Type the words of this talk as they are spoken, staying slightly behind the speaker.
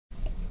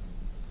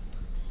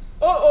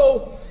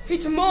Uh-oh. Hey,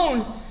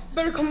 Timon.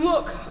 Better come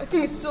look. I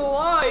think it's still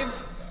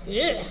alive.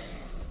 Yeah.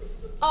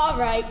 All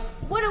right.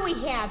 What do we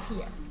have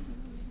here?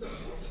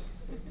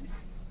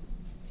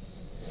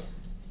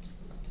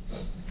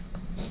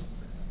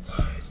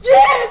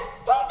 Yes!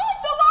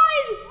 Pumbaa's the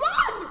lion!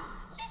 Run!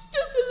 He's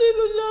just a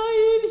little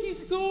lion.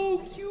 He's so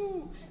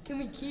cute. Can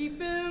we keep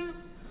him?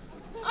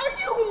 Are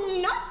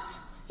you nuts?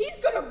 He's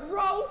gonna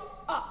grow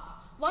up.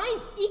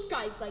 Lions eat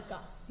guys like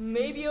us.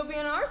 Maybe he'll be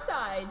on our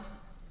side.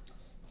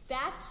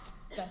 That's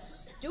the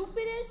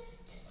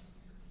stupidest.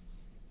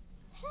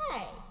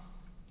 Hey,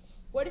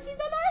 what if he's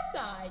on our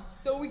side?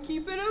 So we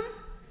keeping him?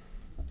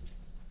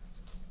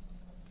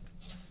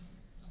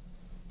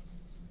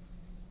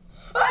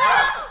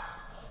 Ah!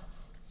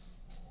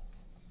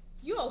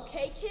 You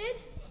okay, kid?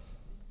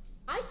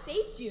 I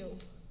saved you.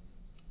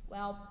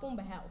 Well,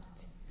 Pumbaa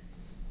helped.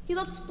 He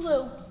looks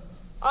blue.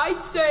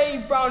 I'd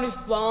say brownish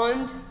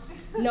blonde.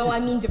 No, I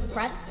mean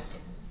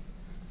depressed.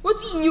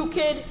 What's eating you,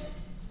 kid?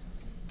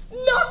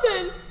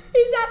 Nothing!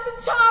 He's at the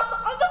top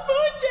of the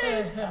food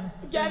chain!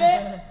 Get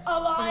it? A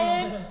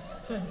lion?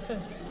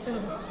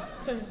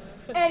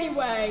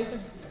 Anyway,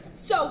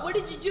 so what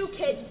did you do,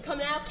 kid, to become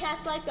an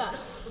outcast like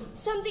us?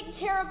 Something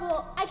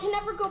terrible. I can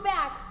never go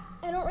back.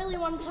 I don't really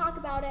want to talk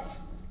about it.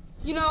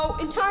 You know,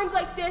 in times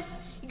like this,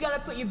 you gotta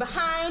put your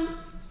behind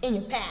in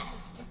your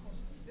past.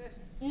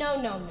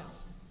 No.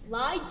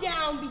 Lie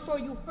down before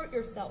you hurt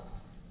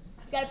yourself.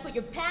 You gotta put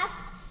your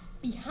past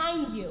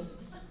behind you.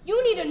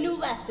 You need a new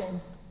lesson.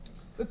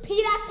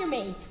 Repeat after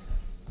me.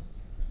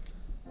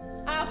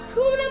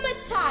 Hakuna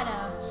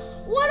Matata.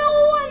 What a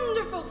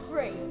wonderful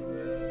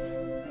phrase.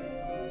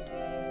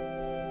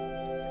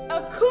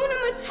 Hakuna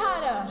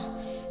Matata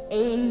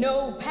ain't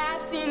no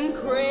passing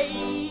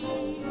craze.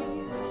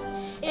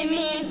 It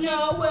means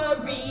no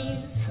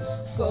worries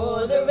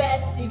for the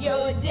rest of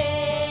your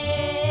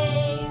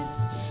days.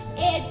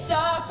 It's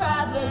all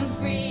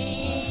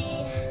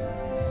problem-free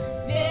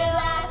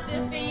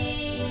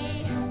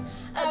philosophy.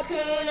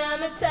 Hakuna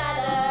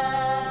Matata.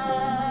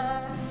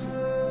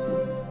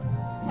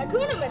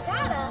 Hakuna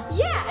Matata?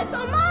 Yeah, it's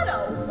our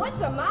motto.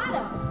 What's a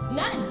motto?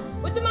 Nothing.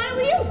 What's the matter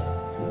with you?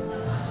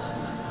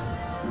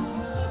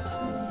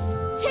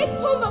 Take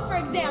Pumbaa, for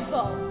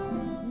example.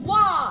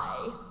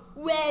 Why,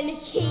 when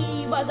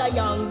he was a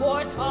young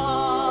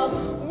warthog,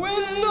 When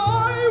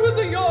I was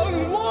a young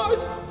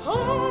warthog.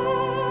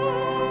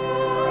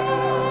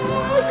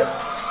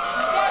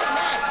 very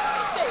nice.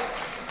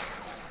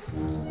 Thanks.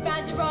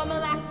 Found Jerome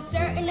lacked a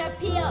certain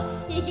appeal.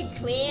 He could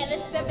clear the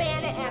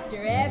savannah after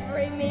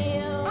every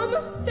meal. I'm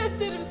a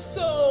sensitive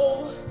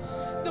soul,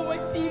 though I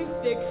seem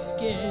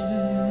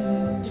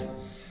thick-skinned.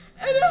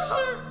 And it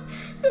hurt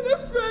that my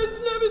friends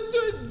never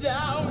stood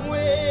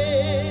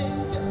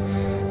downwind.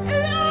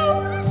 And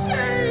oh, what a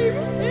shame!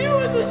 It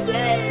was a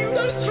shame!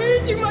 Not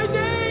changing my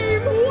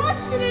name!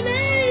 What's in a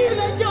name?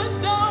 And I got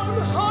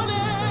downhearted.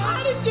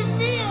 How did you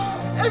feel?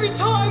 Every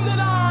time that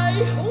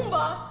I...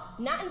 Pumbaa,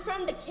 not in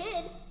front of the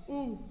kid.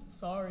 Ooh,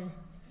 sorry.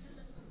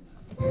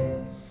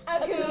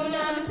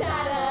 Hakuna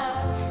Matata.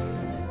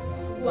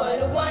 What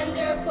a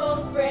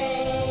wonderful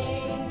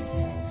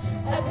phrase.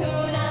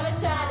 Hakuna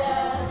Matata.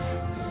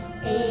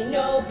 Ain't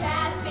no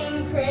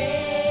passing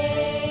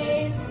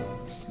craze.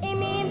 It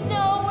means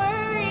no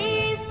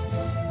worries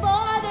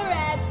for the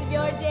rest of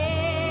your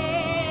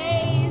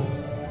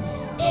days.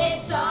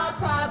 It's all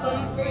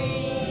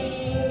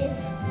problem-free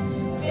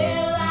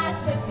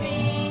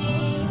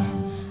philosophy.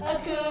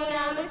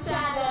 Hakuna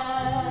Matata.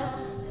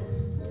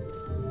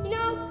 You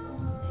know,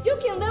 you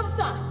can live with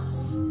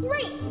us.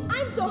 Great!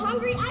 I'm so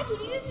hungry I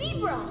could eat a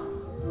zebra.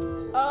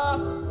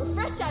 We're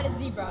fresh out of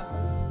zebra.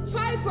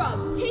 Try a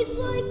grub. Tastes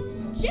like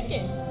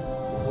chicken.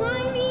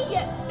 Slimy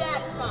yet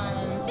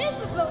satisfying. This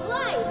is the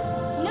life.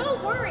 No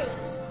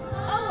worries.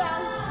 Oh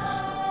well.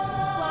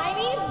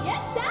 Slimy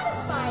yet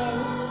satisfying.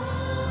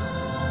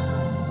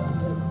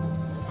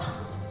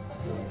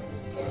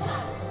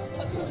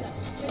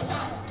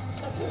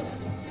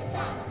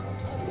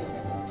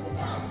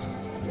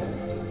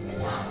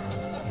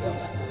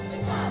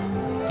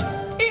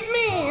 It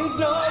means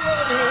no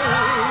worries.